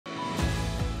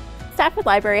Stafford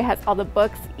Library has all the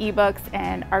books, ebooks,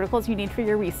 and articles you need for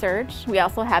your research. We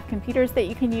also have computers that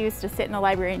you can use to sit in the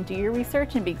library and do your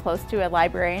research and be close to a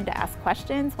librarian to ask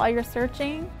questions while you're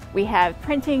searching. We have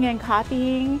printing and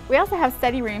copying. We also have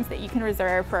study rooms that you can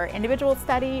reserve for individual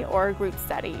study or group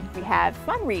study. We have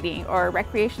fun reading or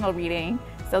recreational reading,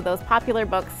 so those popular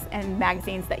books and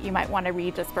magazines that you might want to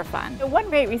read just for fun. So one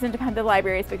great reason to come to the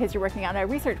library is because you're working on a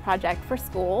research project for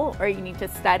school, or you need to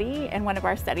study in one of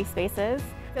our study spaces.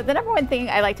 So the number one thing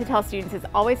I like to tell students is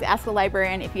always ask a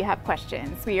librarian if you have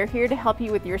questions. We are here to help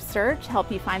you with your search, help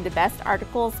you find the best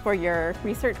articles for your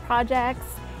research projects.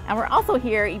 And we're also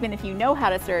here, even if you know how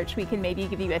to search, we can maybe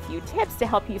give you a few tips to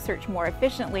help you search more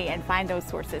efficiently and find those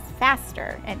sources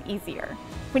faster and easier.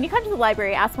 When you come to the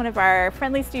library, ask one of our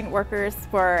friendly student workers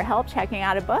for help checking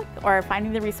out a book or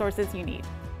finding the resources you need.